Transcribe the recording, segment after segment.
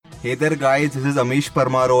Hey there guys, this is Amish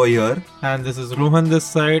Parmar over here. And this is Rohan this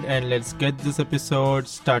side, and let's get this episode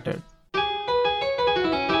started.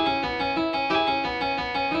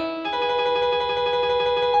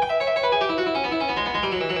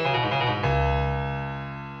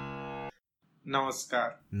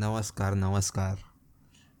 Namaskar. Namaskar.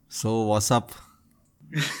 So what's up?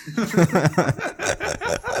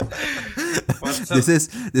 What's up? This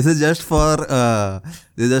is just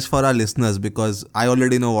for our listeners because I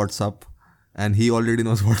already know what's up and he already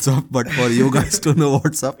knows what's up. But for you guys to know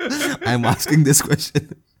what's up, I'm asking this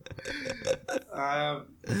question. I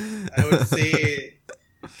would say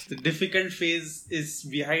the difficult phase is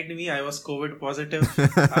behind me. I was COVID positive.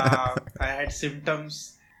 I had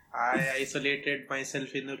symptoms. I isolated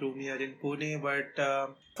myself in a room here in Pune, but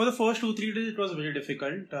for the first 2-3 days it was very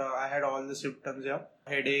difficult. I had all the symptoms,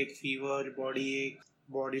 headache, fever, body ache,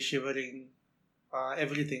 body shivering,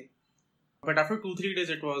 everything. But after 2-3 days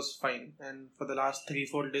it was fine, and for the last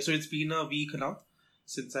 3-4 days, so it's been a week now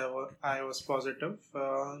since I was positive.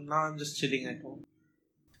 Now I'm just chilling at home.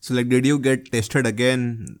 So like, did you get tested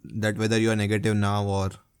again? That whether you are negative now or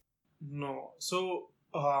No. So,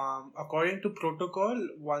 according to protocol,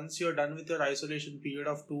 once you're done with your isolation period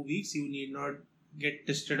of 2 weeks, you need not get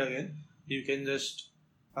tested again. You can just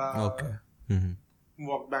okay.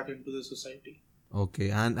 walk back into the society. Okay,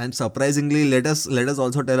 and surprisingly, let us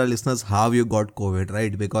also tell our listeners how you got COVID,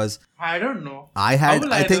 right? Because I don't know. I had, How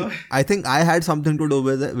will I think, know? I think I had something to do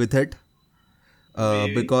with it.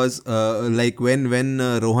 Maybe. Because like when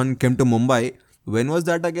Rohan came to Mumbai, when was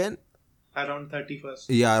that again? Around 31st.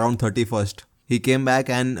 Yeah, around 31st. He came back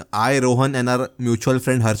and I, Rohan and our mutual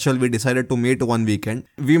friend Harshal, we decided to meet one weekend.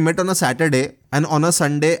 We met on a Saturday and on a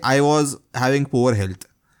Sunday I was having poor health.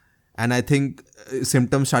 And I think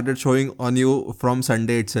symptoms started showing on you from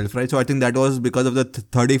Sunday itself, right? So I think that was because of the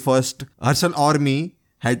 31st. Harshal or me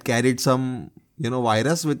had carried some,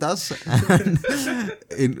 virus with us. And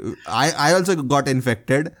I also got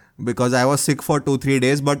infected because I was sick for 2-3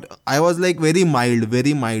 days, but I was like very mild,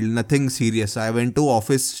 nothing serious. I went to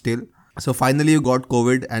office still. So finally you got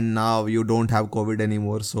COVID and now you don't have COVID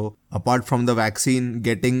anymore. So apart from the vaccine,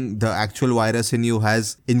 getting the actual virus in you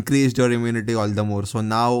has increased your immunity all the more. So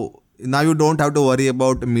now you don't have to worry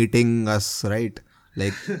about meeting us, right?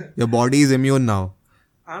 Like your body is immune now.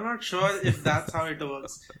 I'm not sure if that's how it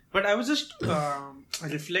works. But I was just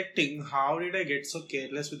reflecting, how did I get so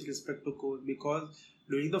careless with respect to COVID? Because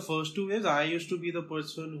during the first 2 years, I used to be the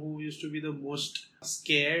person who used to be the most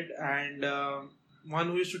scared and one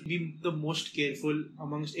who used to be the most careful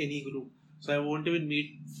amongst any group. So I won't even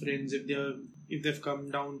meet friends if they've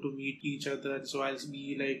come down to meet each other. So I'll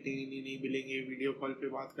be like, नहीं मिलेंगे, video call पे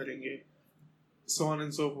बात करेंगे, so on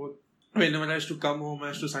and so forth. Whenever I used to come home, I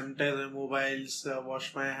used to sanitize my mobiles,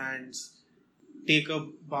 wash my hands, take a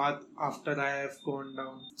bath after I have gone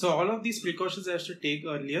down. So all of these precautions I used to take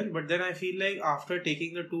earlier, but then I feel like after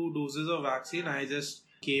taking the 2 doses of vaccine, I just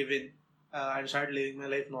gave in and started living my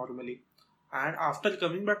life normally. And after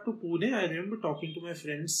coming back to Pune, I remember talking to my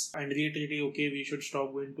friends and reiterating, okay, we should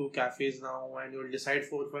stop going to cafes now, and you'll decide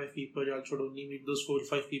 4 or 5 people. You should only meet those 4 or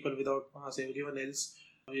 5 people without masks. Everyone else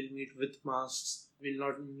will meet with masks. Will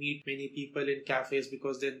not meet many people in cafes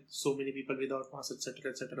because then so many people without masks,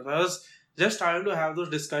 etc., etc. So I was just trying to have those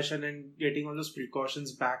discussions and getting all those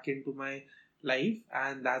precautions back into my life,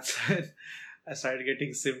 and that's when I started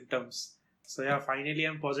getting symptoms. So yeah, finally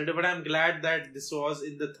I'm positive, but I'm glad that this was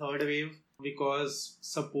in the third wave because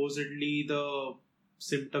supposedly the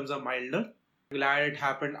symptoms are milder. Glad it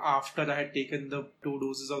happened after I had taken the 2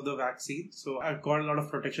 doses of the vaccine. So I got a lot of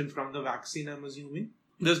protection from the vaccine, I'm assuming.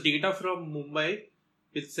 There's data from Mumbai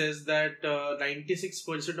which says that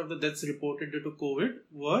 96% of the deaths reported due to COVID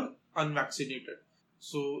were unvaccinated.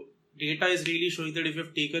 So data is really showing that if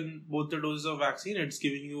you've taken both the doses of vaccine, it's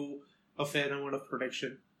giving you a fair amount of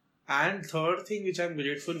protection. And third thing which I'm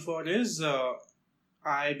grateful for is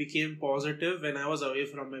I became positive when I was away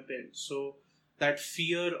from my parents. So that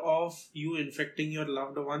fear of you infecting your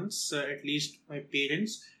loved ones, at least my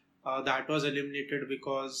parents, that was eliminated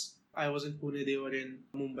because I was in Pune, they were in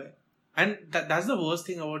Mumbai. And that's the worst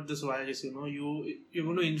thing about this virus, you're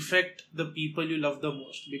going to infect the people you love the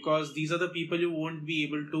most because these are the people you won't be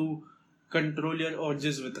able to control your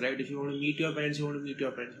urges with, right? If you want to meet your parents, you want to meet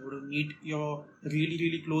your parents. If you want to meet your really,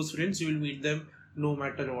 really close friends, you will meet them no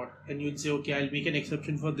matter what. And you'll say, okay, I'll make an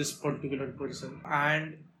exception for this particular person.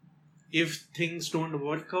 And if things don't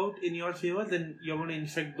work out in your favor, then you're going to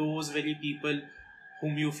infect those very people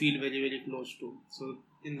whom you feel very, very close to. So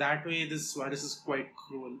in that way, this virus is quite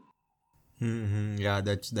cruel. Yeah,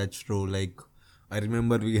 that's true. Like I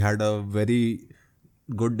remember we had a very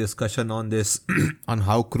good discussion on this, on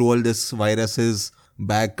how cruel this virus is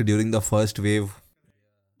back during the first wave.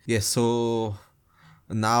 Yes, so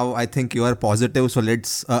now I think you are positive. So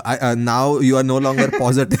now you are no longer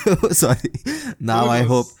positive. Sorry. Now Who I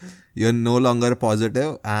hope knows? you're no longer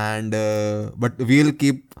positive, and but we'll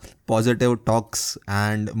keep positive talks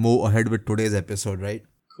and move ahead with today's episode, right?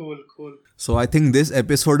 Cool, cool. So I think this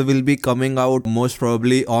episode will be coming out most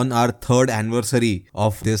probably on our third anniversary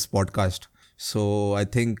of this podcast. So I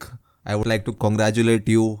think I would like to congratulate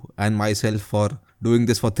you and myself for doing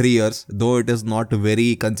this for 3 years, though it is not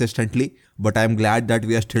very consistently, but I'm glad that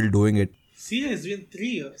we are still doing it. See, it's been 3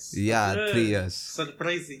 years. Yeah, 3 years.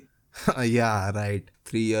 Surprising. Yeah, right.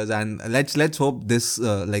 3 years, and let's hope this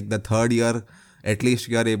like the third year, at least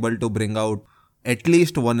you are able to bring out at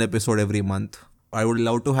least one episode every month. I would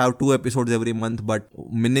love to have 2 episodes every month, but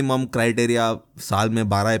minimum criteria साल में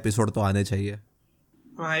 12 episode तो आने चाहिए.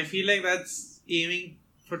 I feel like that's aiming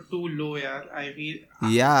for too low, yeah. I feel.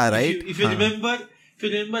 Yeah, If right. if you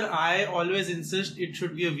remember, I always insist it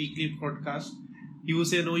should be a weekly podcast. You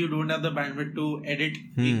say no, you don't have the bandwidth to edit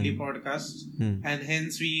weekly podcasts, and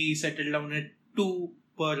hence we settled down at 2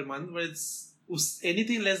 per month. But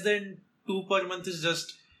anything less than 2 per month is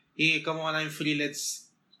just, hey, come on, I'm free. Let's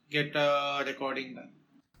get a recording done.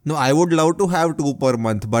 No, I would love to have 2 per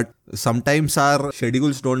month, but sometimes our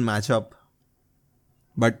schedules don't match up.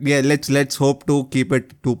 But yeah, let's hope to keep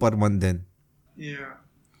it 2 per month then. Yeah.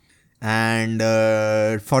 And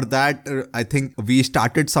for that, I think we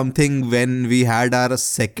started something when we had our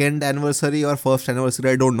second anniversary or first anniversary,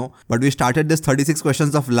 I don't know. But we started this 36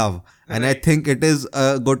 questions of love. And I think it is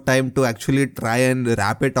a good time to actually try and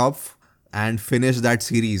wrap it off and finish that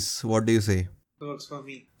series. What do you say? Works for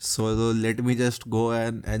me. So let me just go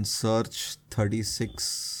and search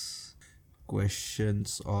 36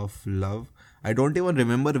 questions of love. I don't even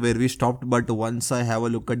remember where we stopped, but once I have a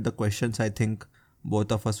look at the questions, I think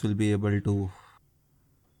both of us will be able to.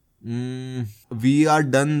 We are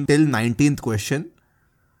done till 19th question.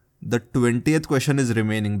 The 20th question is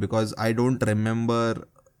remaining because I don't remember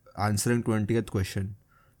answering 20th question.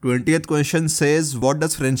 20th question says, what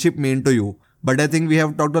does friendship mean to you? But I think we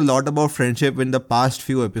have talked a lot about friendship in the past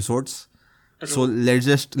few episodes. So let's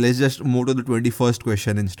just move to the 21st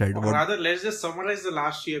question instead. Or rather, let's just summarize the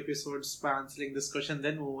last few episodes by answering this question,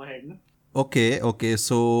 then move ahead. No? Okay.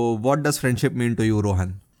 So what does friendship mean to you,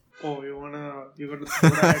 Rohan? Oh, you're gonna throw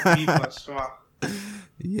that at me first. Wow.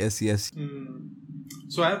 Yes.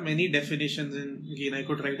 So I have many definitions, and again, I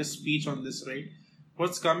could write a speech on this, right?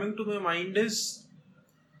 What's coming to my mind is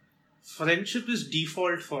friendship is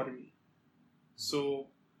default for me. So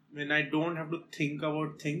when I don't have to think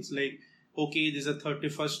about things like, okay, this is a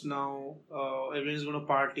 31st now, everyone's going to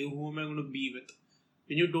party, who am I going to be with?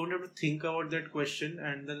 When you don't have to think about that question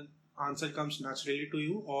and the answer comes naturally to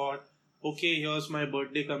you, or okay, here's my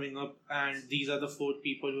birthday coming up and these are the 4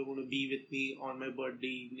 people who are going to be with me on my birthday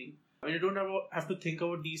evening. When you don't have to think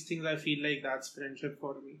about these things, I feel like that's friendship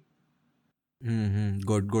for me.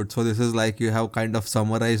 Good. So this is like you have kind of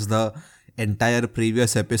summarized the entire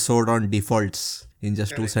previous episode on defaults in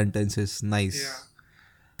just 2 sentences. Nice. Yeah.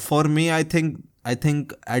 For me, I think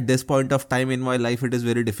at this point of time in my life, it is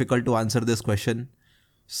very difficult to answer this question.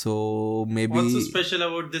 So maybe... What's so special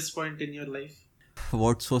about this point in your life?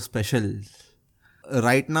 What's so special?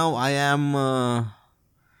 Right now, I am...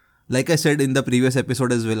 like I said in the previous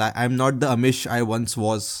episode as well, I'm not the Amish I once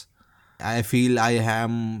was. I feel I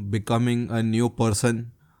am becoming a new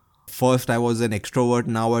person. First, I was an extrovert.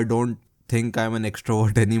 Now, I don't think I'm an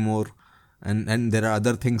extrovert anymore. And there are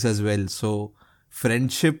other things as well. So,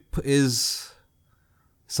 friendship is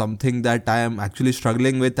something that I am actually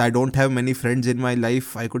struggling with. I don't have many friends in my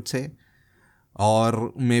life, I could say.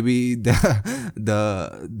 Or maybe the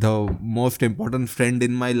most important friend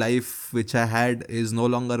in my life which I had is no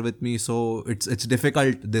longer with me. So it's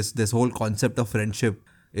difficult. This whole concept of friendship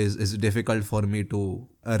is difficult for me to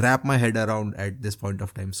wrap my head around at this point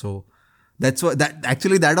of time. So that was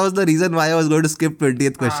the reason why I was going to skip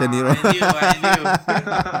 20th question. I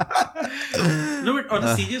knew. No, but on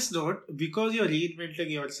a serious note, because you're reinventing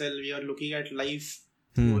yourself, you're looking at life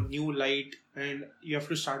through a new light, and you have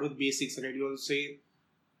to start with basics, right? You'll say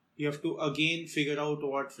you have to again figure out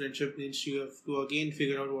what friendship means. You have to again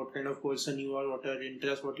figure out what kind of person you are, what are your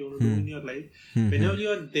interests, what you want to do in your life. Whenever you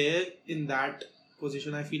are there in that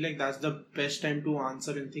position, I feel like that's the best time to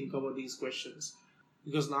answer and think about these questions.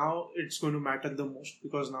 Because now it's going to matter the most,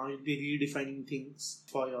 because now you'll be redefining things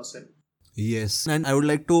for yourself. Yes, and I would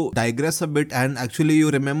like to digress a bit. And actually, you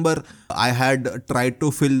remember I had tried to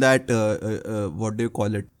fill that, what do you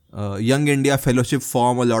call it? Young India Fellowship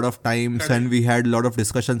form a lot of times, and we had a lot of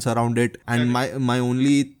discussions around it. And my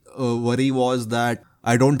only worry was that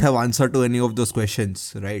I don't have answer to any of those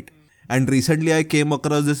questions, right? And recently I came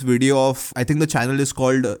across this video of, I think the channel is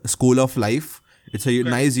called School of Life. It's a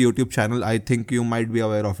nice YouTube channel. I think you might be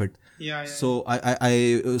aware of it. Yeah. So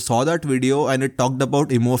I saw that video, and it talked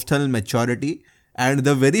about emotional maturity. And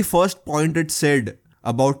the very first point it said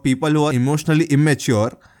about people who are emotionally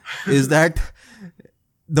immature is that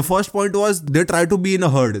the first point was they try to be in a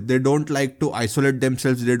herd. They don't like to isolate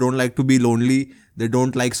themselves. They don't like to be lonely. They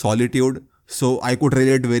don't like solitude. So I could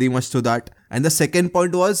relate very much to that. And the second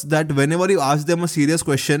point was that whenever you ask them a serious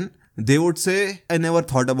question, they would say, I never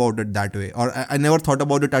thought about it that way, or I never thought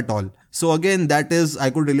about it at all. So again, that is, I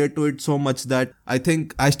could relate to it so much that I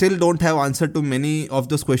think I still don't have answer to many of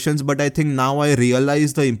those questions, but I think now I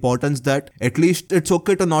realize the importance that at least it's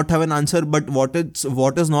okay to not have an answer, but what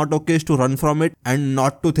is not okay is to run from it and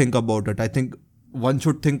not to think about it. I think one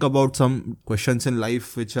should think about some questions in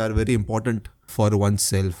life which are very important for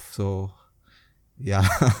oneself. So yeah.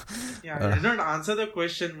 Yeah, I did not answer the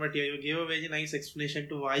question, but yeah, you gave a very nice explanation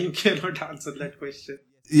to why you cannot answer that question.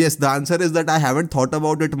 Yes, the answer is that I haven't thought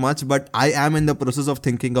about it much, but I am in the process of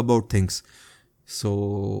thinking about things.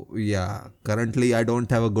 So yeah, currently I don't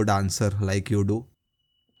have a good answer like you do.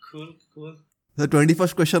 Cool. The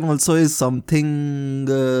 21st question also is something...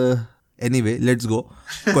 anyway, let's go.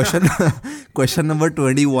 Question number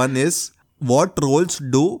 21 is, what roles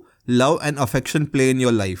do love and affection play in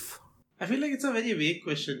your life? I feel like it's a very vague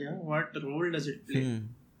question, yeah? What role does it play?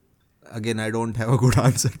 Again, I don't have a good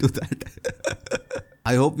answer to that.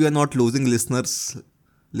 I hope you are not losing listeners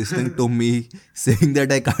listening to me saying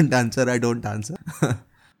that I can't answer, I don't answer.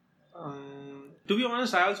 To be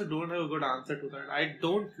honest, I also don't have a good answer to that. I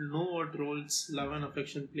don't know what roles love and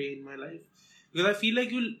affection play in my life. Because I feel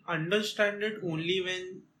like you'll understand it only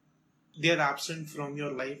when they're absent from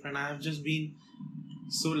your life. And I have just been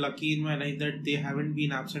so lucky in my life that they haven't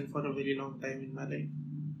been absent for a very long time in my life.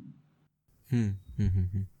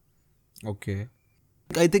 Okay.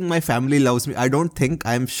 I think my family loves me.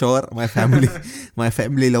 I'm sure my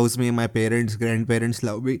family loves me. My parents, grandparents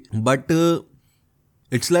love me. But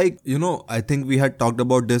it's like, I think we had talked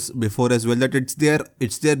about this before as well, that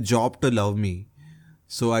it's their job to love me.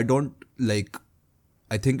 So I don't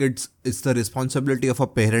I think it's the responsibility of a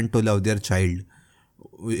parent to love their child.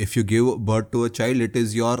 If you give birth to a child, it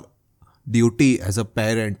is your duty as a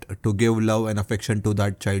parent to give love and affection to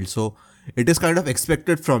that child. So it is kind of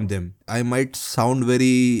expected from them. I might sound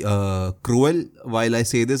very cruel while I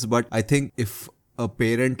say this, but I think if a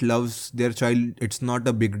parent loves their child, it's not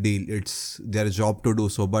a big deal. It's their job to do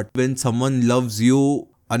so. But when someone loves you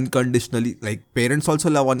unconditionally, like parents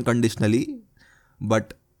also love unconditionally,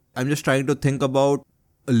 but I'm just trying to think about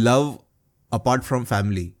love apart from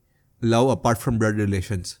family, love apart from blood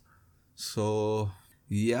relations. So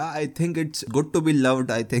yeah, I think it's good to be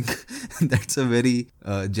loved. I think that's a very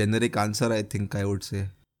generic answer, I think I would say.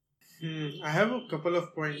 I have a couple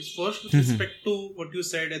of points. First, with respect to what you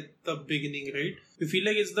said at the beginning, right? You feel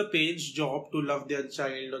like it's the parent's job to love their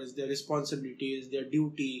child, or it's their responsibility, it's their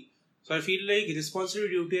duty. So I feel like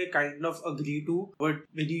responsibility, duty, I kind of agree to. But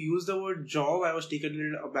when you use the word job, I was taken a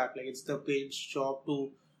little aback. Like, it's the parent's job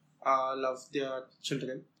to love their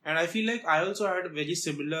children. And I feel like I also had very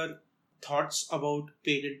similar thoughts about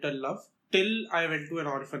parental love till I went to an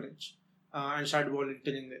orphanage and started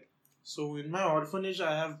volunteering there. So in my orphanage,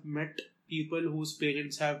 I have met people whose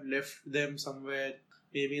parents have left them somewhere,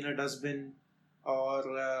 maybe in a dustbin, or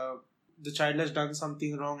the child has done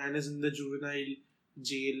something wrong and is in the juvenile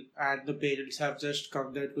jail, and the parents have just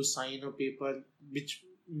come there to sign a paper which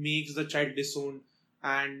makes the child disowned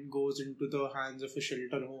and goes into the hands of a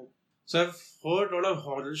shelter home. So I've heard a lot of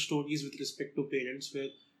horror stories with respect to parents, where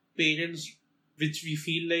parents, which we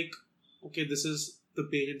feel like, okay, this is the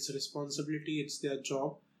parents' responsibility, it's their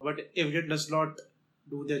job, but everyone does not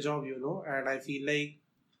do their job, and I feel like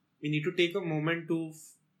we need to take a moment to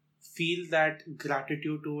feel that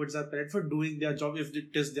gratitude towards our parents for doing their job, if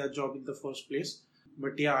it is their job in the first place.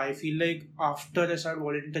 But yeah, I feel like after I started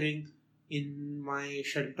volunteering in my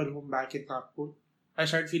shelter home back in Nagpur, I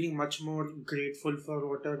started feeling much more grateful for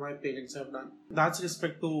whatever my parents have done. That's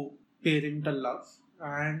respect to parental love.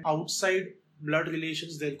 And outside blood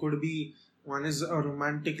relations, there could be, one is a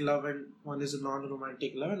romantic love and one is a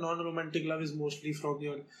non-romantic love. And non-romantic love is mostly from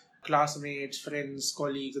your classmates, friends,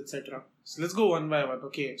 colleagues, etc. So let's go one by one.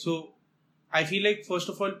 Okay, so I feel like, first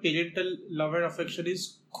of all, parental love and affection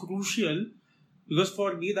is crucial, because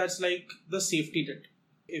for me that's like the safety net.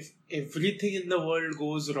 If everything in the world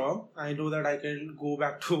goes wrong, I know that I can go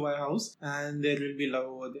back to my house and there will be love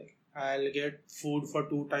over there. I'll get food for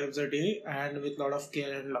 2 times a day and with a lot of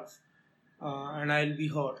care and love. And I'll be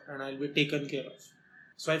heard and I'll be taken care of.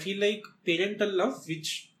 So I feel like parental love,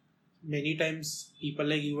 which many times people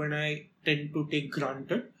like you and I tend to take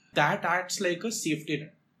granted, that acts like a safety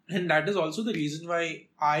net. And that is also the reason why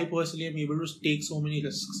I personally am able to take so many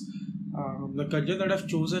risks. The career that I've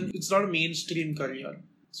chosen, it's not a mainstream career.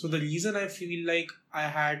 So the reason I feel like I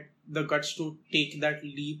had the guts to take that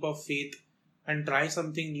leap of faith and try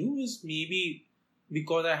something new is maybe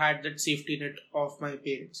because I had that safety net of my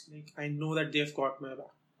parents. Like I know that they've got my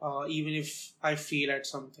back, even if I fail at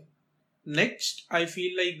something. Next, I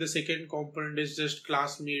feel like the second component is just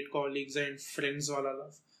classmate, colleagues, and friends wala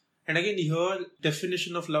love. And again, here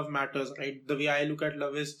definition of love matters, right? The way I look at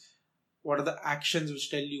love is what are the actions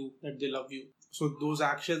which tell you that they love you. So those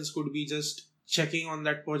actions could be just checking on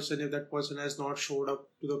that person if that person has not showed up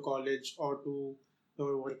to the college or to the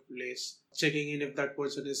workplace, checking in if that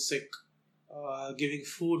person is sick, giving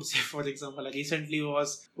food. Say for example, I recently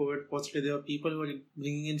was COVID positive. There were people who were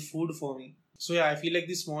bringing in food for me. So yeah, I feel like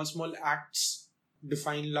these small acts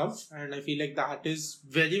define love, and I feel like that is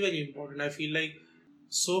very important. I feel like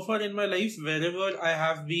so far in my life, wherever I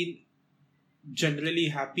have been generally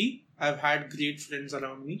happy, I've had great friends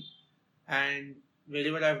around me, and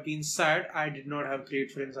wherever I've been sad, I did not have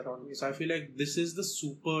great friends around me. So I feel like this is the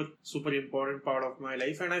super important part of my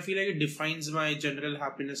life, and I feel like it defines my general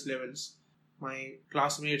happiness levels. My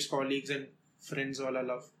classmates, colleagues, and friends all I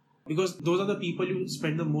love, because those are the people you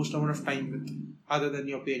spend the most amount of time with, other than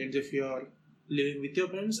your parents. If you're living with your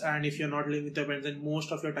parents, and if you're not living with your parents, then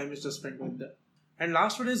most of your time is just spent with them. And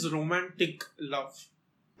last one is romantic love.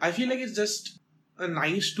 I feel like it's just a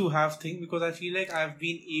nice to have thing, because I feel like I've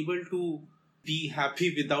been able to be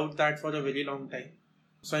happy without that for a very long time.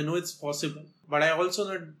 So I know it's possible. But I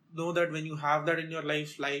also know that when you have that in your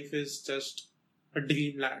life, life is just a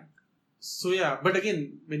dreamland. So yeah, but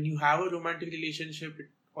again, when you have a romantic relationship, it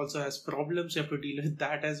also has problems. You have to deal with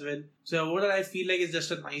that as well. So overall, I feel like it's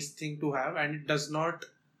just a nice thing to have, and it does not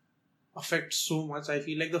affect so much. I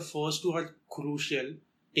feel like the first two are crucial.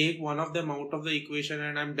 Take one of them out of the equation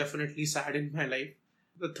and I'm definitely sad in my life.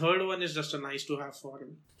 The third one is just a nice to have for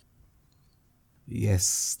me.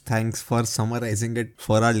 Yes, thanks for summarizing it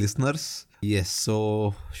for our listeners. Yes,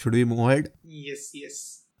 so should we move ahead?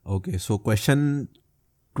 Yes. Okay, so question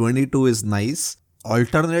 22 is nice.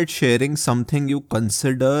 Alternate sharing something you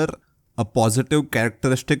consider a positive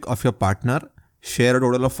characteristic of your partner. Share a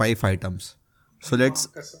total of 5 items. So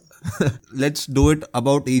let's do it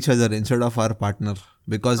about each other instead of our partner,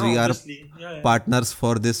 because we are partners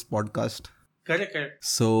for this podcast. Correct.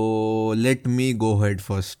 So let me go ahead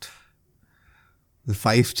first.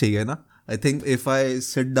 5 chahiye na? I think if I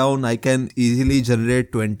sit down, I can easily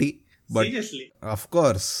generate 20. But seriously? Of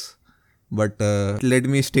course. But let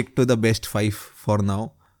me stick to the best 5 for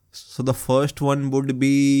now. So the first one would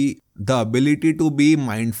be the ability to be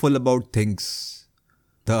mindful about things.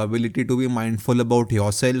 The ability to be mindful about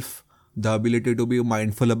yourself. The ability to be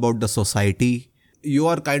mindful about the society. You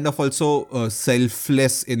are kind of also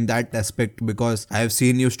selfless in that aspect, because I have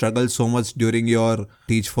seen you struggle so much during your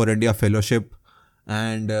Teach for India fellowship.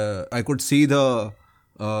 And I could see the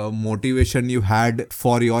motivation you had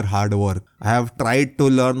for your hard work. I have tried to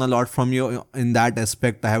learn a lot from you in that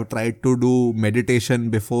aspect. I have tried to do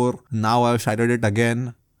meditation before. Now I have started it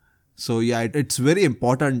again. So yeah, it's very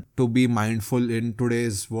important to be mindful in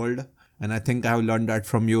today's world. And I think I have learned that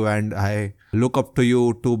from you, and I look up to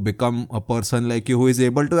you to become a person like you who is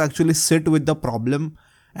able to actually sit with the problem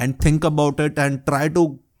and think about it and try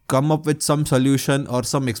to come up with some solution or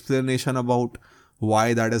some explanation about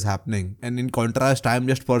why that is happening. And in contrast, I am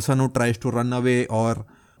just a person who tries to run away or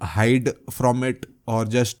hide from it, or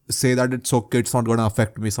just say that it's okay, it's not going to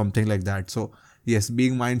affect me, something like that. So yes,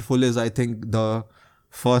 being mindful is, I think, the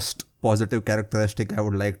first positive characteristic I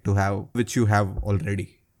would like to have, which you have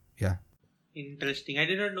already. Yeah. Interesting. I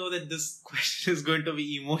did not know that this question is going to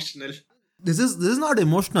be emotional. This is not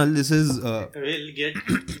emotional. This is. Till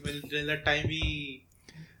the time we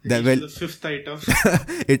the fifth item.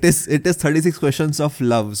 It is 36 questions of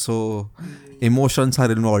love, so emotions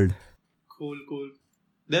are involved. Cool.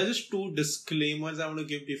 There are just 2 disclaimers I want to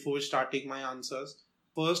give before starting my answers.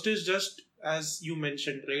 First is just, as you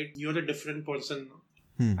mentioned, right? You're a different person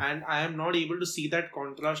now. And I am not able to see that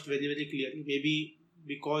contrast very clearly. Maybe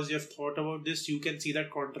because you have thought about this, you can see that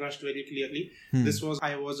contrast very clearly. This was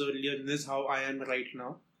I was earlier, and this is how I am right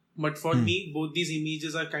now. But for me, both these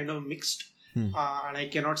images are kind of mixed. And I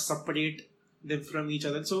cannot separate them from each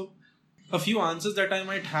other. So a few answers that I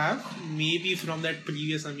might have, maybe from that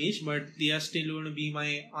previous Amish, but they are still going to be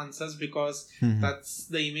my answers because that's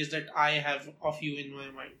the image that I have of you in my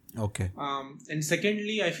mind. Okay. And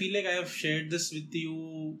secondly, I feel like I have shared this with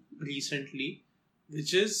you recently,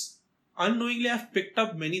 which is unknowingly I've picked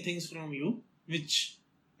up many things from you, which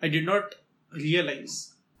I did not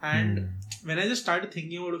realize. And when I just started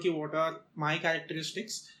thinking about, okay, what are my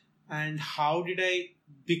characteristics and how did I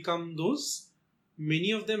become those?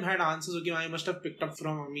 Many of them had answers, okay, I must have picked up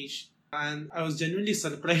from Amish. And I was genuinely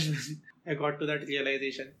surprised when I got to that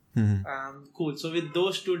realization. Cool. So with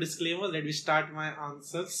those two disclaimers, let me start my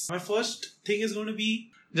answers. My first thing is going to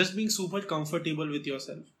be just being super comfortable with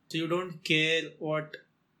yourself. So you don't care what,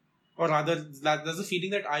 or rather, that's the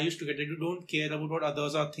feeling that I used to get, that you don't care about what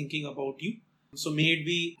others are thinking about you. So may it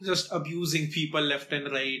be just abusing people left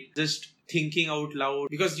and right, just thinking out loud,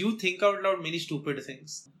 because you think out loud many stupid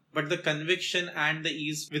things. But the conviction and the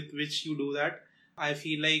ease with which you do that, I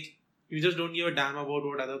feel like you just don't give a damn about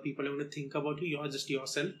what other people are going to think about you. You're just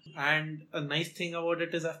yourself. And a nice thing about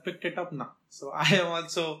it is I've picked it up now. So I am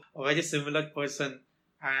also a very similar person.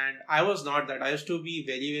 And I was not that. I used to be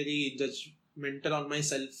very, very judgmental on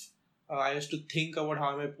myself. I used to think about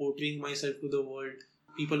how am I portraying myself to the world.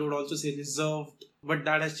 People would also say reserved. But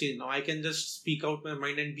that has changed now. I can just speak out my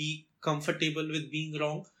mind and be comfortable with being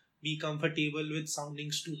wrong. Be comfortable with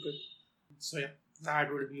sounding stupid. So yeah,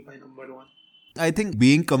 that would be my number one. I think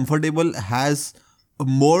being comfortable has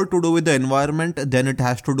more to do with the environment than it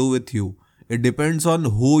has to do with you. It depends on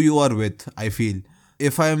who you are with, I feel.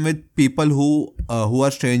 If I am with people who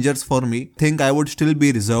are strangers for me, I think I would still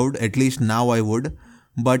be reserved, at least now I would.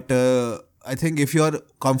 But I think if you are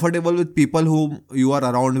comfortable with people whom you are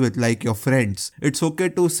around with, like your friends, it's okay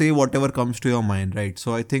to say whatever comes to your mind, right?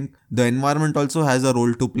 So I think the environment also has a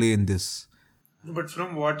role to play in this. But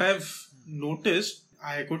from what I've noticed,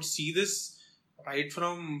 I could see this right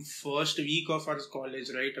from first week of our college,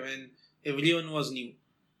 right? When everyone was new.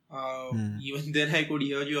 Even then I could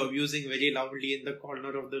hear you abusing very loudly in the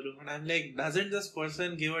corner of the room. And I'm like, doesn't this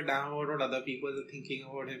person give a damn about what other people are thinking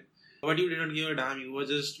about him? But you didn't give a damn. You were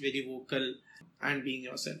just very vocal and being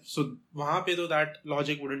yourself. So wahan pe to that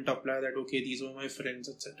logic wouldn't apply that, okay, these were my friends,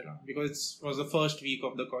 etc. Because it was the first week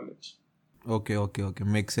of the college. Okay.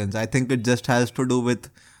 Makes sense. I think it just has to do with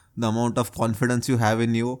the amount of confidence you have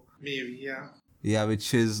in you. Maybe, yeah. Yeah,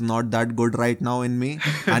 which is not that good right now in me.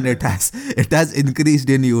 And it has increased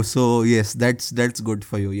in you. So yes, that's good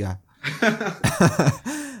for you. Yeah.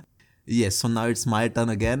 Yes. So now it's my turn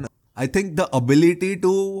again. I think the ability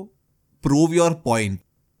to prove your point.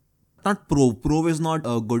 Not prove. Prove is not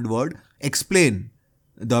a good word. Explain.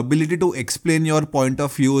 The ability to explain your point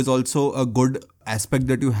of view is also a good aspect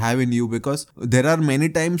that you have in you, because there are many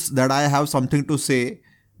times that I have something to say,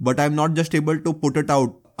 but I'm not just able to put it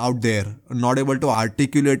out there, not able to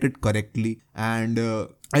articulate it correctly. And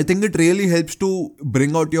I think it really helps to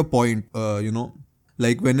bring out your point,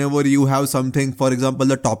 like whenever you have something, for example,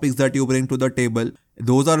 the topics that you bring to the table,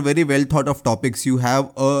 those are very well thought of topics. You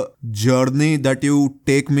have a journey that you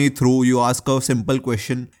take me through. You ask a simple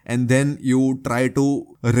question and then you try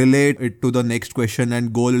to relate it to the next question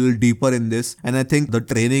and go a little deeper in this. And I think the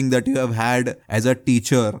training that you have had as a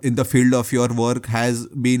teacher in the field of your work has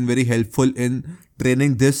been very helpful in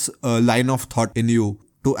training this line of thought in you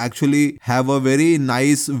to actually have a very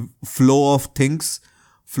nice flow of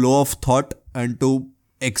thought, and to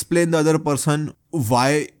explain the other person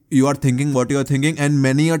why you are thinking what you are thinking. And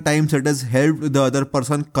many a times it has helped the other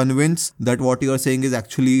person convince that what you are saying is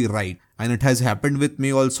actually right. And it has happened with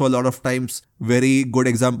me also a lot of times. Very good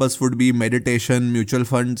examples would be meditation, mutual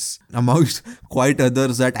funds, amongst quite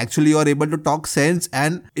others, that actually you are able to talk sense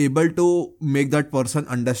and able to make that person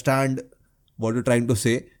understand what you're trying to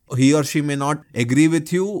say. He or she may not agree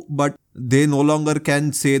with you, but they no longer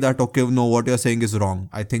can say that, okay, no, what you're saying is wrong.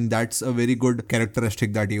 I think that's a very good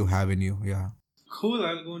characteristic that you have in you. Yeah. Cool,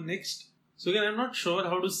 I'll go next. So again, I'm not sure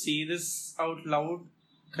how to say this out loud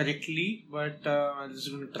correctly, but I'm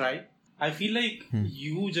just going to try. I feel like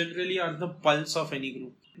you generally are the pulse of any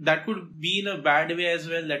group. That could be in a bad way as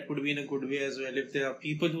well. That could be in a good way as well. If there are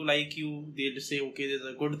people who like you, they'll say, okay,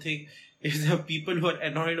 there's a good thing. If there are people who are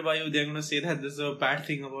annoyed by you, they're going to say that this is a bad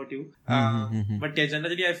thing about you. But yeah,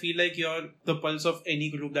 generally, I feel like you're the pulse of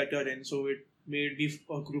any group that you're in. So it may it be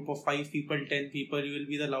a group of 5 people, 10 people, you will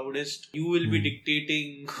be the loudest. You will be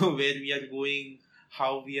dictating where we are going,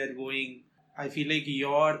 how we are going. I feel like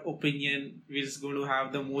your opinion is going to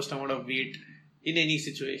have the most amount of weight in any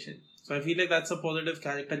situation. So I feel like that's a positive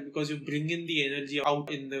character because you bring in the energy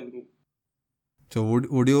out in the group. So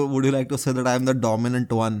would you like to say that I am the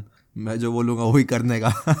dominant one मैं जो बोलूँगा वही करने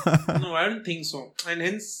का. No, I don't think so. And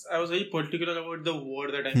hence, I was very particular about the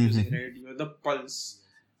word that I'm using, right? You're the pulse.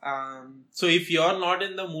 So if you're not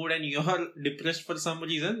in the mood and you're depressed for some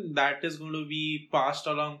reason, that is going to be passed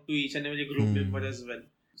along to each and every group member as well.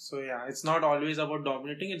 So yeah, it's not always about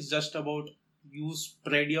dominating. It's just about you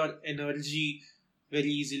spread your energy very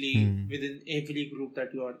easily within every group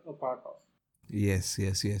that you are a part of. Yes.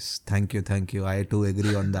 Thank you. I too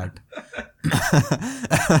agree on that.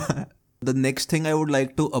 The next thing I would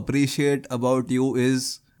like to appreciate about you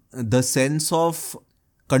is the sense of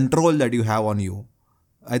control that you have on you.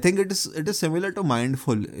 I think it is similar to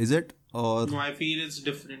mindful, is it? Or No, I feel it's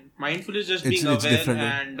different. Mindful is just It's being aware, different,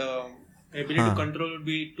 right? and ability to control would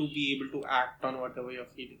be to be able to act on whatever you're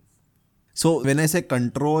feeling. So when I say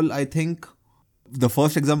control, I think the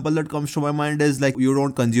first example that comes to my mind is like you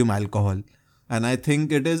don't consume alcohol. And I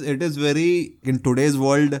think it is very, in today's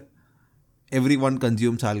world, everyone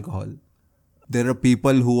consumes alcohol. There are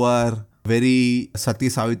people who are very Sati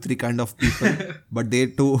Savitri kind of people, but they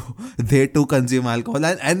too consume alcohol,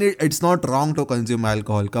 and it's not wrong to consume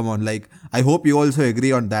alcohol. Come on, like I hope you also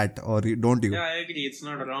agree on that, or don't you? Yeah, I agree. It's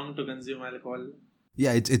not wrong to consume alcohol.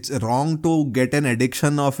 Yeah, it's wrong to get an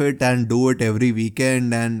addiction of it and do it every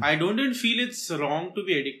weekend. And I don't even feel it's wrong to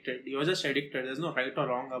be addicted. You're just addicted. There's no right or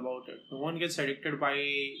wrong about it. No one gets addicted by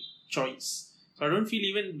choice. So I don't feel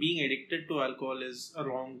even being addicted to alcohol is a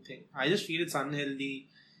wrong thing. I just feel it's unhealthy.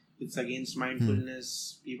 It's against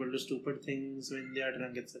mindfulness. People do stupid things when they are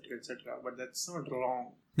drunk, etc., etc. But that's not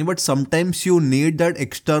wrong. Yeah, but sometimes you need that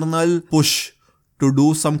external push to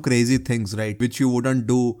do some crazy things, right? Which you wouldn't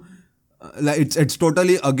do. Like it's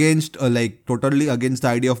totally against totally against the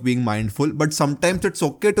idea of being mindful. But sometimes it's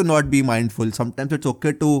okay to not be mindful. Sometimes it's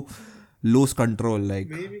okay to lose control.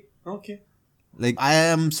 Maybe. Okay. Like I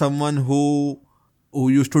am someone who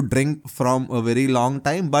used to drink from a very long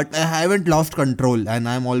time, but I haven't lost control, and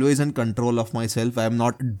I'm always in control of myself. I'm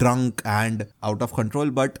not drunk and out of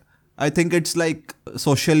control, but I think it's like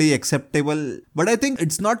socially acceptable. But I think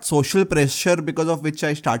it's not social pressure because of which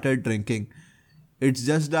I started drinking. It's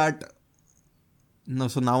just that no,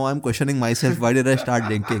 so now I'm questioning myself. Why did I start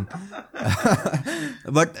drinking?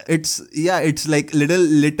 But it's like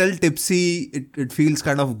little tipsy. It feels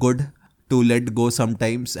kind of good to let go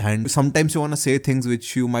sometimes, and sometimes you want to say things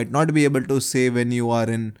which you might not be able to say when you are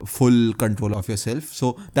in full control of yourself.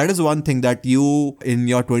 So that is one thing, that you in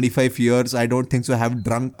your 25 years, I don't think so have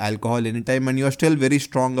drunk alcohol anytime, and you are still very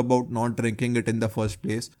strong about not drinking it in the first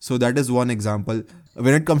place. So that is one example.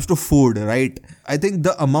 When it comes to food, right, I think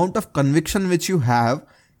the amount of conviction which you have,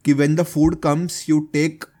 कि when the food comes, you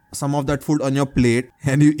take some of that food on your plate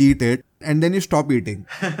and you eat it, and then you stop eating.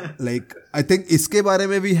 Like I think iske bare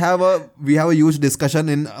mein we have a huge discussion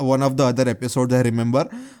in one of the other episodes, I remember,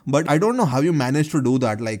 but I don't know how you manage to do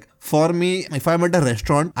that. Like for me, if I'm at a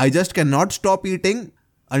restaurant, I just cannot stop eating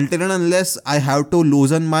until and unless I have to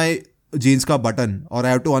loosen my jeans का button or I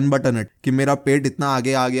have to unbutton it, कि मेरा पेट इतना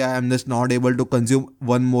आगे आ गया, I'm just not able to consume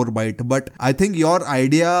one more bite. But I think your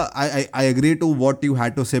idea, I agree to what you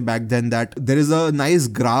had to say back then, that there is a nice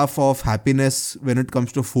graph of happiness when it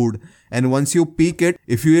comes to food, and once you peak it,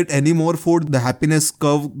 if you eat any more food, the happiness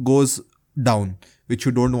curve goes down, which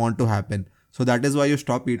you don't want to happen. So that is why you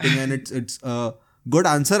stop eating, and it's a good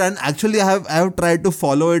answer. And actually I have tried to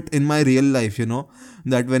follow it in my real life,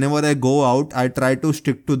 that whenever I go out, I try to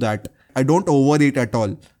stick to that. I don't overeat at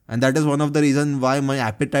all, and that is one of the reasons why my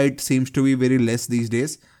appetite seems to be very less these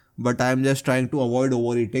days. But I am just trying to avoid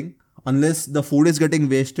overeating. Unless the food is getting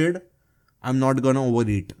wasted, I'm not gonna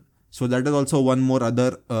overeat. So that is also one more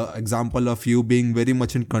other example of you being very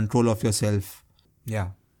much in control of yourself. Yeah.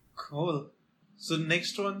 Cool. So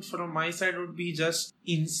next one from my side would be just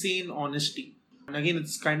insane honesty. And again,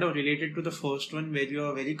 it's kind of related to the first one, where you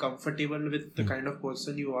are very comfortable with the kind of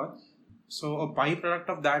person you are. So a byproduct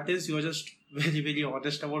of that is you're just very, very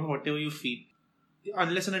honest about whatever you feel.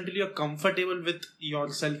 Unless and until you're comfortable with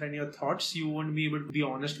yourself and your thoughts, you won't be able to be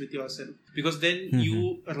honest with yourself. Because then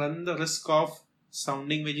you run the risk of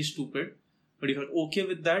sounding very stupid. But if you're okay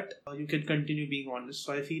with that, you can continue being honest.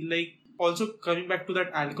 So I feel like, also coming back to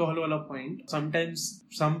that alcohol wala point, sometimes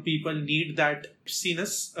some people need that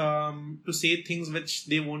tipsiness to say things which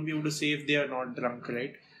they won't be able to say if they are not drunk,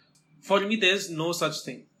 right? For me, there's no such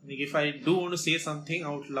thing. Like if I do want to say something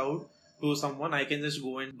out loud to someone, I can just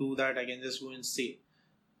go and do that. I can just go and say.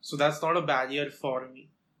 So that's not a barrier for me.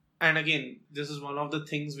 And again, this is one of the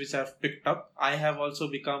things which I've picked up. I have also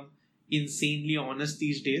become insanely honest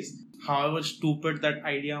these days. However stupid that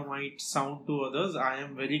idea might sound to others, I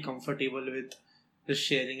am very comfortable with just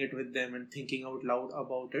sharing it with them and thinking out loud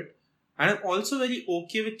about it. And I'm also very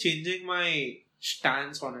okay with changing my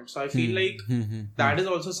stance on it. So I feel like that is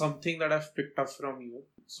also something that I've picked up from you.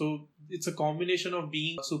 So it's a combination of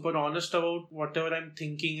being super honest about whatever I'm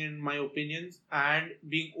thinking and my opinions, and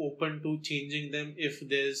being open to changing them if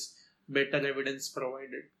there's better evidence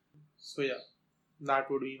provided. So yeah, that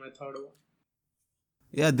would be my third one.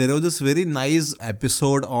 Yeah, there was this very nice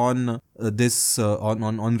episode on this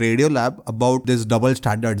on Radio Lab about this double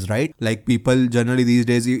standards, right? Like people generally these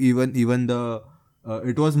days, even the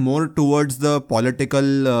it was more towards the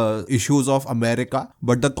political issues of America,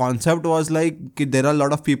 but the concept was like there are a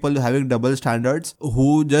lot of people having double standards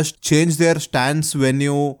who just change their stance when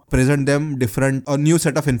you present them different or new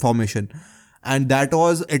set of information. And that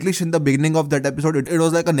was, at least in the beginning of that episode, it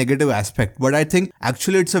was like a negative aspect. But I think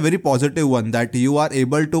actually it's a very positive one, that you are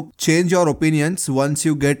able to change your opinions once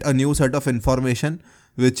you get a new set of information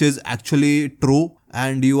which is actually true,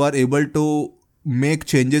 and you are able to make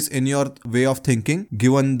changes in your way of thinking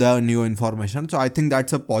given the new information. So I think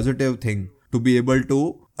that's a positive thing, to be able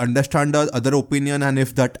to understand the other opinion, and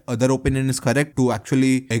if that other opinion is correct, to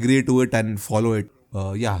actually agree to it and follow it.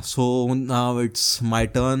 So now it's my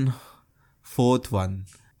turn. Fourth one.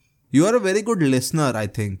 You are a very good listener, I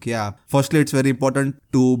think. Yeah. Firstly, it's very important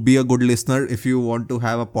to be a good listener if you want to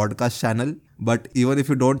have a podcast channel. But even if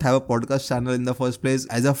you don't have a podcast channel in the first place,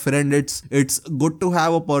 as a friend, it's good to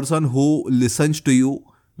have a person who listens to you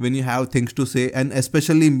when you have things to say. And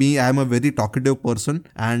especially me, I am a very talkative person,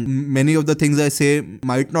 and many of the things I say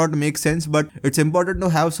might not make sense, but it's important to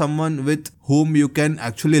have someone with whom you can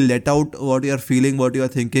actually let out what you're feeling, what you're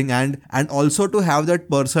thinking, and also to have that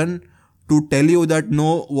person to tell you that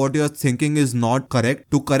no, what you're thinking is not correct,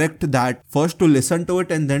 to correct that, first to listen to it,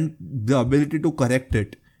 and then the ability to correct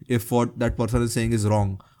it if what that person is saying is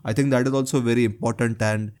wrong. I think that is also very important,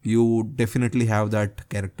 and you definitely have that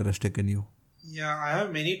characteristic in you. Yeah, I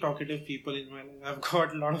have many talkative people in my life. I've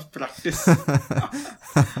got a lot of practice.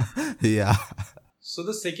 Yeah. So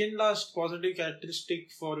the second last positive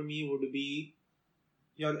characteristic for me would be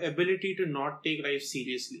your ability to not take life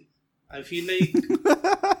seriously. I feel like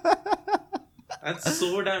that's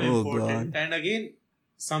so damn important. And again,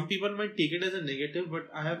 some people might take it as a negative, but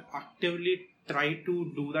I have actively tried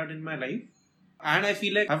to do that in my life. And I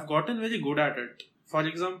feel like I've gotten very good at it. For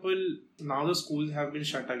example, now the schools have been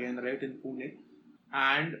shut again, right, in Pune.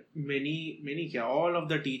 And all of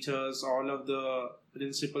the teachers, all of the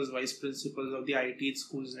principals, vice principals of the IT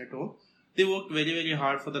schools network, they worked very, very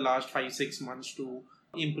hard for the last 5-6 months to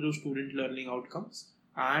improve student learning outcomes.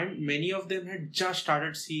 And many of them had just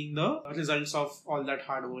started seeing the results of all that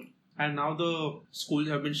hard work. And now the schools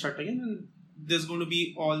have been shut again, and there's going to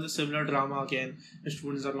be all the similar drama again. The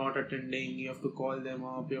students are not attending, you have to call them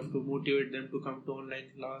up, you have to motivate them to come to online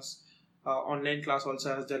class. Online class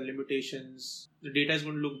also has their limitations. The data is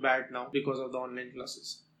going to look bad now because of the online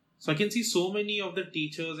classes. So I can see so many of the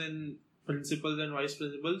teachers and principals and vice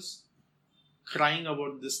principals crying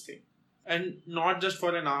about this thing. And not just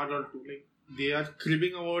for an hour or two, like they are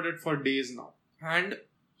cribbing about it for days now. And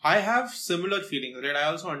I have similar feelings, right? I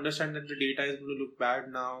also understand that the data is going to look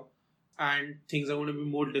bad now, and things are going to be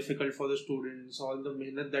more difficult for the students. All the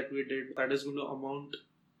mehnat that we did, that is going to amount,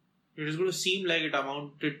 it is going to seem like it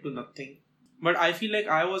amounted to nothing. But I feel like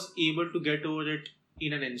I was able to get over it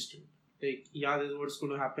in an instant. Like, yeah, this is what's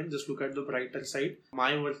going to happen. Just look at the brighter side.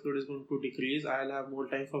 My workload is going to decrease. I'll have more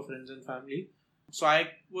time for friends and family. So I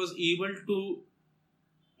was able to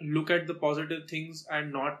look at the positive things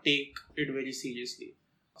and not take it very seriously.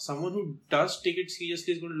 Someone who does take it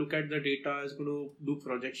seriously is going to look at the data, is going to do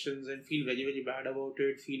projections and feel very, very bad about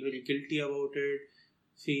it, feel very guilty about it,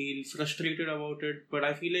 feel frustrated about it. But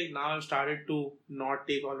I feel like now I've started to not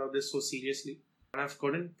take all of this so seriously, and I've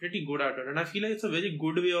gotten pretty good at it. And I feel like it's a very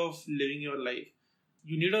good way of living your life.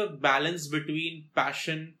 You need a balance between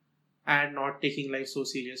passion and not taking life so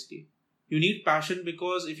seriously. You need passion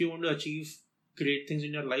because if you want to achieve great things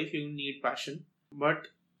in your life, you need passion. But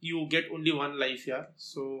you get only one life here.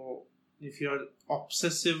 So if you're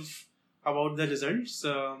obsessive about the results,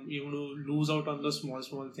 you're going to lose out on the small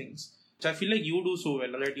things. Which I feel like you do so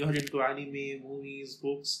well, right? You're into anime, movies,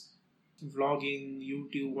 books, vlogging,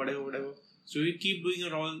 YouTube, whatever. So you keep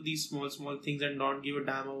doing all these small things and not give a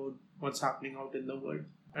damn about what's happening out in the world.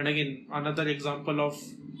 And again, another example of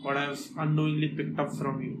what I've unknowingly picked up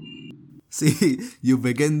from you. See, you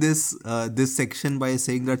begin this section by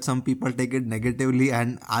saying that some people take it negatively,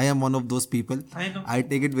 and I am one of those people. I know. I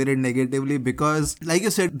take it very negatively because, like you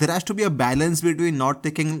said, there has to be a balance between not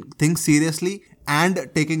taking things seriously and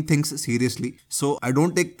taking things seriously. So I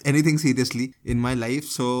don't take anything seriously in my life.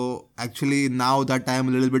 So actually now that I am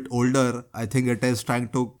a little bit older, I think it is trying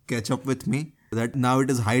to catch up with me. That now it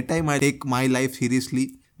is high time I take my life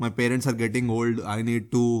seriously. my parents are getting old, I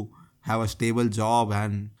need to have a stable job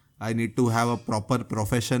and I need to have a proper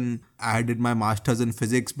profession. I did my master's in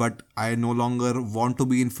physics, but I no longer want to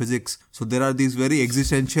be in physics. So there are these very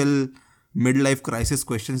existential midlife crisis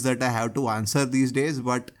questions that I have to answer these days.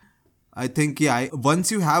 But I think, yeah,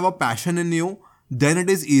 once you have a passion in you, then it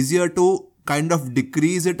is easier to kind of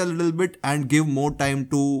decrease it a little bit and give more time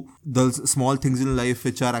to the small things in life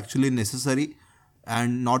which are actually necessary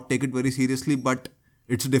and not take it very seriously. But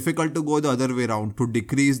it's difficult to go the other way around, to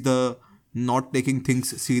decrease the not taking things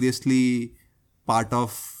seriously part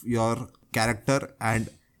of your character and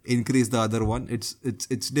increase the other one.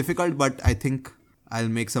 It's difficult, but I think I'll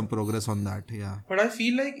make some progress on that. Yeah. But I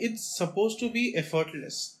feel like it's supposed to be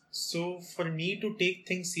effortless. So for me to take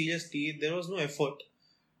things seriously, there was no effort.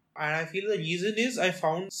 And I feel the reason is I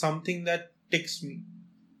found something that ticks me.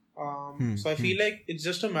 So I feel like it's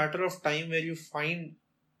just a matter of time where you find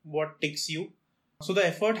what ticks you. So the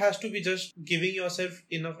effort has to be just giving yourself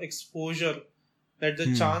enough exposure that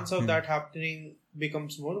the chance of that happening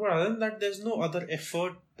becomes more. But other than that, there's no other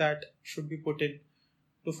effort that should be put in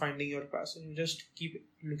to finding your passion. You just keep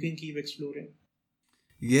looking, keep exploring.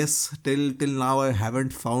 Yes, till now I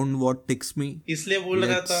haven't found what ticks me. इसलिए बोल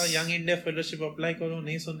रहा था young India fellowship apply करो,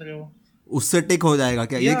 नहीं सुन रहे हो? उससे टिक हो जाएगा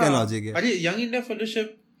क्या? ये क्या लॉजिक है? अरे young India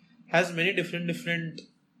fellowship has many different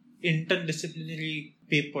interdisciplinary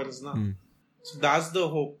papers na. So that's the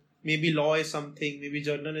hope. Maybe law is something, maybe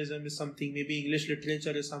journalism is something, maybe English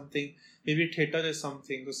literature is something, maybe theatre is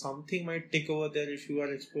something. So something might take over there if you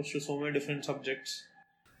are exposed to so many different subjects.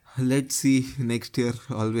 Let's see next year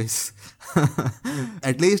always.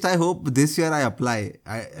 At least I hope this year I apply.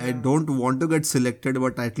 I don't want to get selected,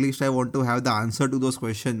 but at least I want to have the answer to those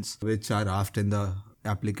questions which are asked in the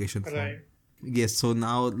application form. Right. Yes, so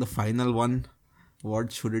now the final one.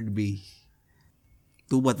 What should it be?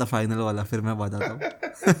 तू बता final वाला, फिर मैं बताता हूँ.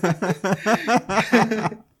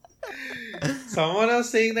 Someone was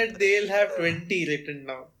saying that they'll have 20 written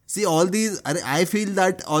down. See, all these, I feel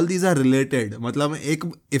that all these are related. मतलब एक,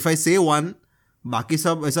 if I say one, बाकी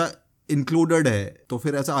सब ऐसा included है, तो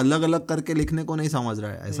फिर ऐसा अलग अलग करके लिखने को नहीं समझ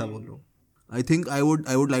रहा है, ऐसा बोल रहा हूँ. I think I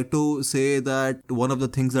would like to say that one of the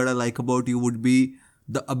things that I like about you would be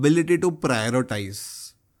the ability to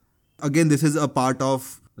prioritize. Again, this is a part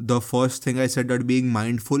of the first thing I said, that being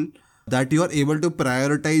mindful, that you are able to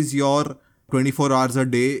prioritize your 24 hours a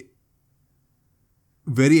day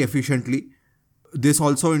very efficiently. This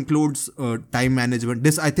also includes time management.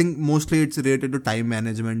 This, I think mostly it's related to time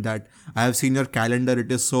management, that I have seen your calendar.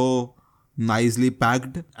 It is so nicely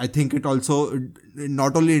packed. I think it also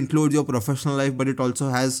not only includes your professional life, but it also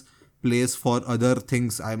has place for other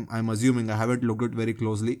things. I'm assuming, I haven't looked at it very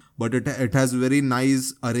closely, but it has very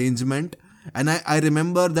nice arrangement. And I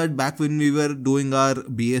remember that back when we were doing our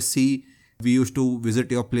BSc, we used to visit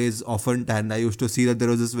your place often, and I used to see that there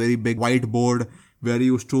was this very big whiteboard where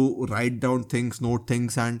you used to write down things, note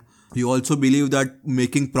things, and you also believe that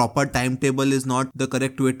making proper timetable is not the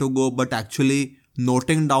correct way to go, but actually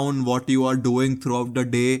noting down what you are doing throughout the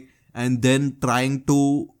day and then trying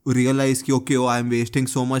to realize, okay, oh, I'm wasting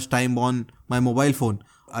so much time on my mobile phone.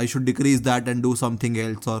 I should decrease that and do something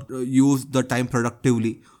else, or use the time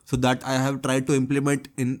productively. So that I have tried to implement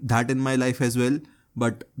in my life as well.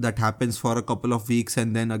 But that happens for a couple of weeks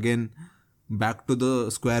and then again back to the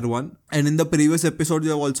square one. And in the previous episode, you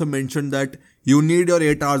have also mentioned that you need your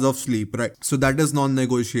 8 hours of sleep, right? So that is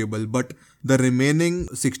non-negotiable. But the remaining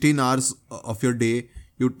 16 hours of your day,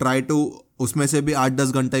 you try to, उसमें से भी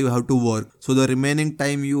 8-10 घंटा you have to work. So the remaining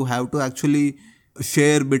time you have to actually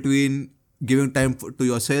share between giving time to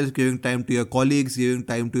yourself, giving time to your colleagues, giving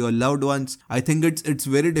time to your loved ones. I think it's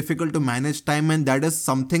very difficult to manage time, and that is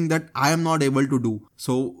something that I am not able to do.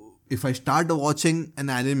 So if I start watching an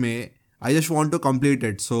anime, I just want to complete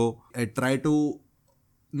it. So I tend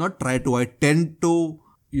to,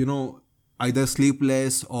 either sleep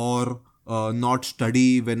less or not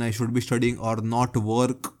study when I should be studying, or not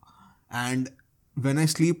work. And when I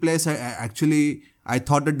sleep less, I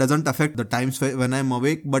thought it doesn't affect the times when I'm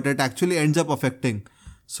awake, but it actually ends up affecting.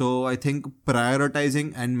 So I think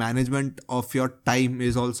prioritizing and management of your time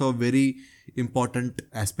is also a very important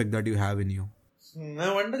aspect that you have in you.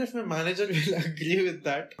 I wonder if my manager will agree with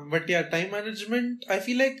that. But yeah, time management, I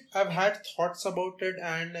feel like I've had thoughts about it,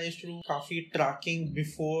 and I used to do coffee tracking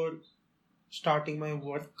before starting my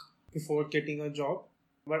work, before getting a job.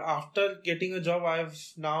 But after getting a job, I've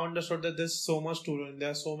now understood that there's so much to learn.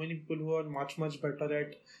 There are so many people who are much, much better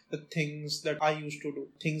at the things that I used to do.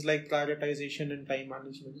 Things like prioritization and time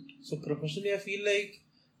management. So professionally, I feel like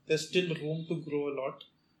there's still room to grow a lot.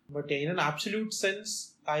 But yeah, in an absolute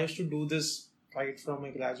sense, I used to do this right from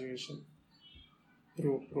my graduation.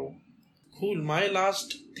 Pro. Cool. My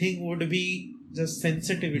last thing would be just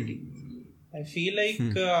sensitivity. I feel like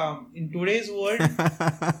in today's world,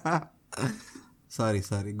 Sorry,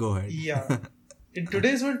 go ahead. yeah, in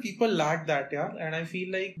today's world, people lack that, yeah. And I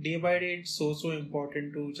feel like day by day, it's so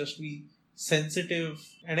important to just be sensitive.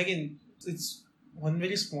 And again, it's one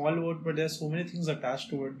very small word, but there's so many things attached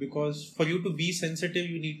to it. Because for you to be sensitive,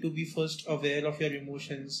 you need to be first aware of your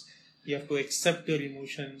emotions. You have to accept your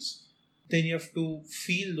emotions. Then you have to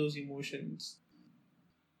feel those emotions.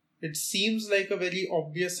 It seems like a very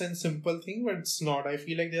obvious and simple thing, but it's not. I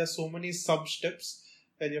feel like there are so many sub steps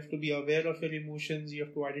where you have to be aware of your emotions, you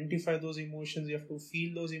have to identify those emotions, you have to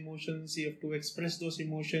feel those emotions, you have to express those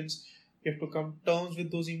emotions, you have to come to terms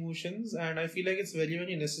with those emotions, and I feel like it's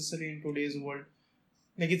very necessary in today's world.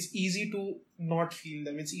 Like it's easy to not feel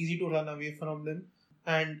them, it's easy to run away from them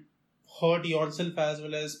and hurt yourself as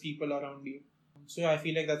well as people around you. So I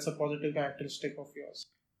feel like that's a positive characteristic of yours.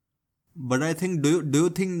 But I think, do you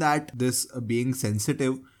think that this being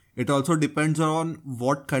sensitive, it also depends on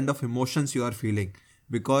what kind of emotions you are feeling?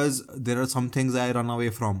 Because there are some things I run away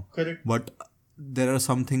from, Correct. but there are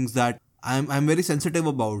some things that I'm very sensitive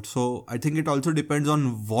about. So I think it also depends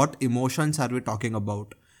on what emotions are we talking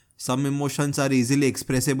about. Some emotions are easily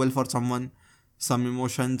expressible for someone. Some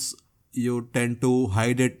emotions you tend to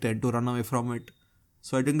hide it, tend to run away from it.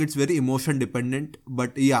 So I think it's very emotion dependent.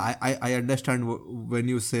 But yeah, I understand when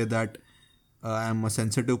you say that I'm a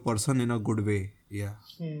sensitive person in a good way. Yeah.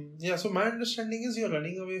 Yeah, so my understanding is you're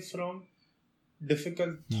running away from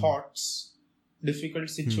difficult thoughts, difficult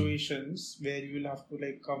situations where you will have to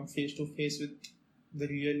like come face to face with the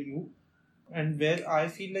real you. And where I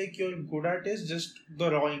feel like you're good at is just the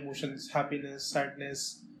raw emotions, happiness,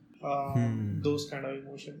 sadness, those kind of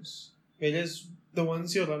emotions. Whereas the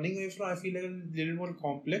ones you're running away from, I feel like a little more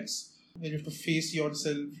complex. Where you have to face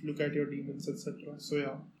yourself, look at your demons, etc. So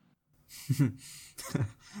yeah.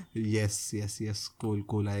 Yes.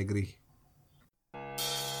 Cool. I agree.